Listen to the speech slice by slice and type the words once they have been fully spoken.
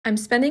I'm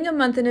spending a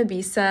month in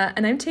Ibiza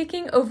and I'm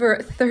taking over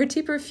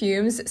 30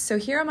 perfumes, so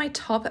here are my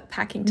top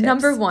packing tips.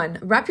 Number 1,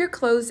 wrap your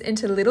clothes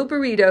into little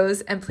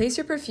burritos and place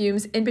your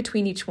perfumes in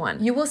between each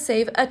one. You will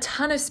save a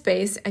ton of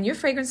space and your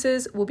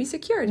fragrances will be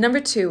secured. Number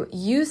 2,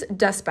 use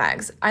dust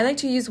bags. I like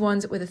to use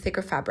ones with a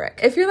thicker fabric.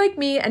 If you're like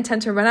me and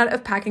tend to run out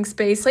of packing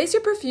space, place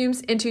your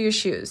perfumes into your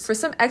shoes. For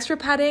some extra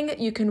padding,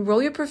 you can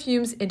roll your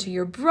perfumes into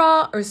your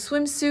bra or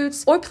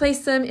swimsuits or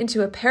place them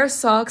into a pair of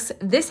socks.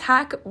 This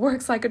hack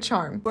works like a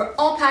charm. We're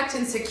all packed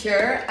and secure.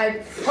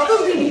 I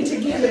probably need to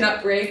give an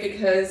upgrade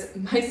because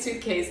my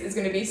suitcase is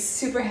going to be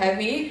super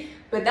heavy,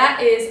 but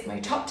that is my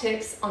top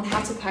tips on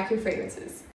how to pack your fragrances.